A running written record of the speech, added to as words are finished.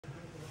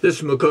This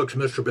is McCook's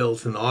Mr. Bill.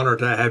 It's an honor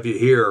to have you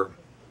here.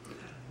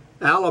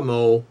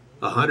 Alamo,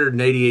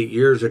 188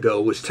 years ago,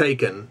 was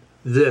taken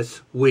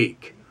this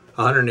week.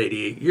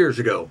 188 years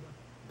ago.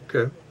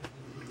 Okay.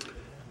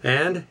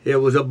 And it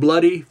was a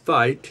bloody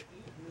fight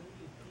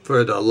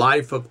for the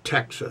life of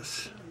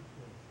Texas,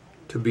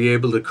 to be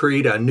able to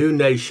create a new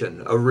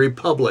nation, a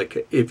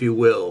republic, if you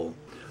will.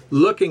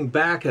 Looking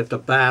back at the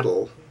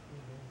battle,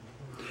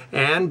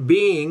 and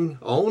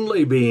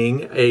only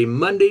being a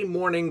Monday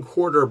morning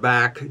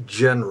quarterback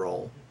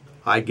general,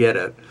 I get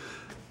it,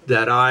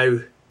 that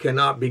I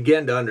cannot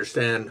begin to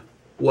understand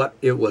what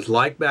it was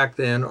like back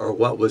then or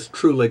what was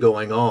truly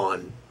going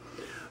on.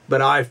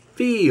 But I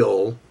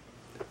feel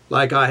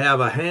like I have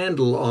a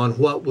handle on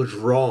what was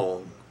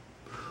wrong.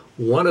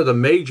 One of the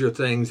major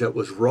things that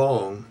was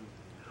wrong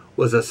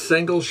was a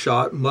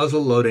single-shot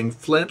muzzle-loading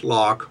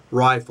flintlock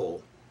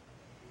rifle.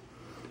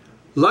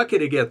 Lucky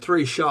to get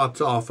 3 shots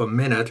off a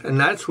minute, and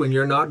that's when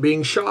you're not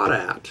being shot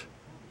at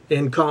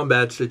in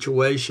combat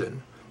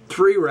situation.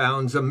 3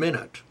 rounds a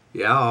minute,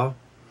 yeah.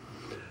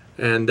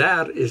 And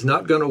that is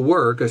not going to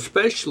work,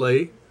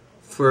 especially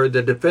for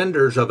the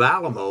defenders of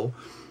Alamo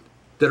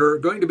that are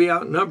going to be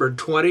outnumbered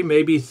 20,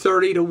 maybe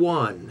 30 to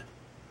 1.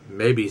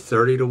 Maybe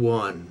 30 to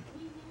 1.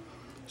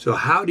 So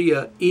how do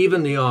you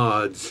even the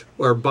odds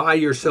or buy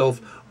yourself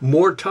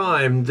more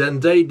time than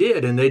they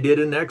did? And they did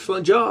an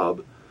excellent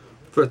job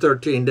for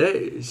 13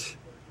 days.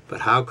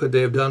 But how could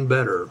they have done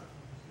better?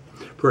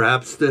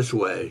 Perhaps this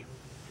way.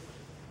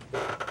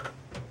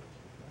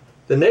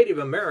 The Native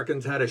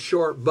Americans had a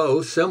short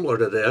bow similar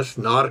to this,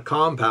 not a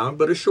compound,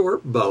 but a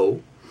short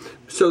bow,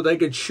 so they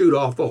could shoot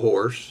off a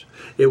horse.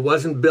 It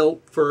wasn't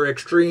built for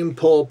extreme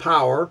pull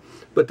power,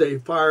 but they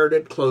fired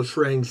at close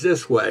range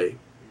this way.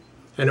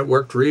 And it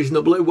worked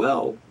reasonably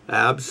well,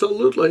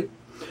 absolutely.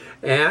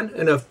 And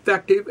an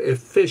effective,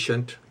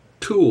 efficient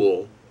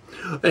tool.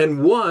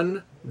 And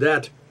one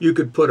that you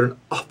could put an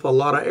awful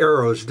lot of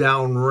arrows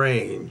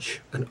downrange.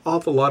 An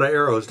awful lot of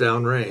arrows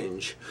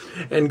downrange.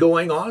 And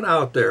going on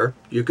out there,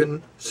 you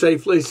can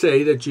safely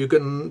say that you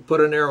can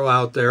put an arrow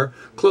out there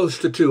close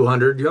to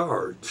 200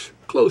 yards.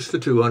 Close to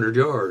 200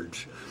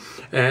 yards.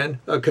 And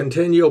a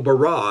continual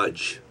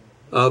barrage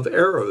of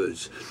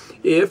arrows.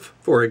 If,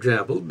 for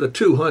example, the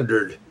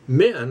 200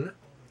 men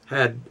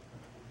had,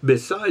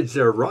 besides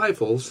their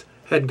rifles,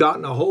 had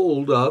gotten a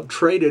hold of,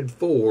 traded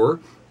for,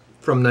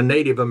 from the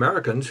Native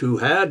Americans who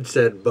had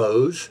said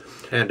bows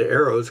and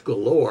arrows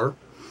galore,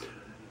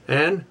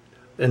 and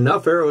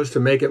enough arrows to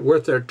make it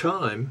worth their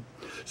time,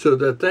 so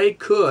that they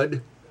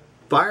could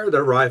fire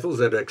their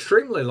rifles at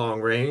extremely long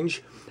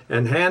range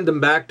and hand them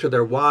back to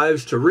their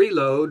wives to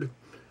reload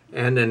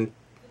and then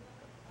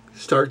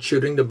start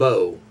shooting the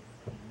bow.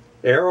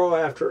 Arrow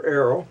after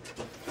arrow,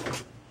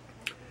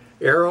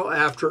 arrow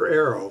after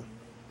arrow,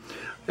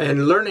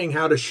 and learning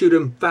how to shoot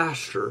them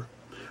faster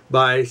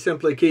by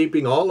simply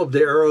keeping all of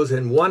the arrows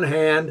in one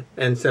hand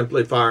and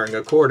simply firing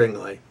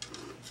accordingly.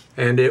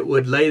 And it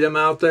would lay them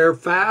out there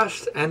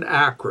fast and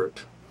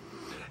accurate.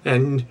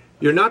 And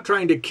you're not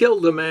trying to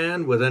kill the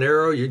man with an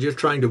arrow, you're just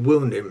trying to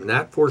wound him. And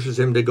that forces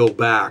him to go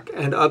back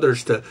and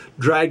others to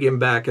drag him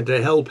back and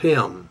to help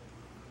him.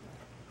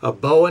 A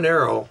bow and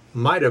arrow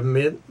might have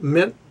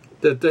meant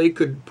that they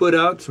could put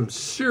out some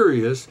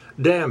serious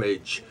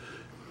damage.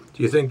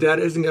 Do you think that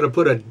isn't going to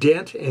put a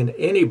dent in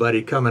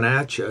anybody coming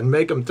at you and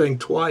make them think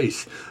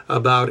twice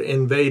about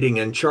invading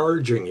and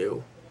charging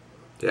you?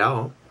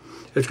 Yeah.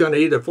 It's going to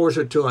either force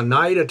it to a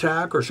night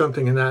attack or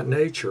something in that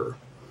nature.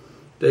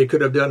 They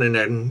could have done an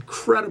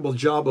incredible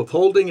job of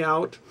holding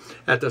out.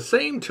 At the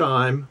same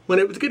time, when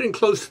it was getting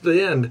close to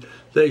the end,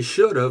 they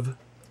should have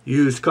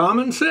used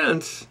common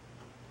sense.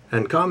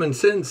 And common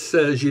sense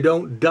says you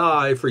don't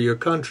die for your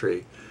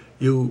country.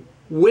 You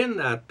win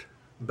that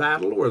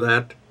battle or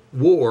that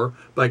war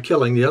by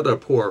killing the other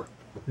poor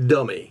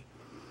dummy.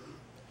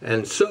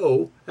 And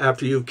so,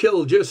 after you've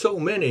killed just so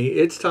many,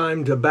 it's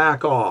time to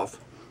back off.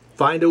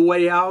 Find a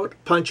way out,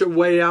 punch a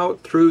way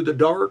out through the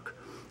dark,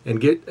 and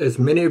get as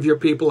many of your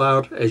people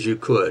out as you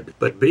could.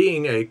 But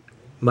being a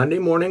Monday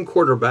morning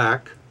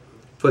quarterback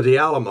for the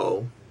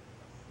Alamo,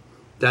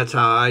 that's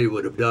how I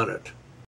would have done it.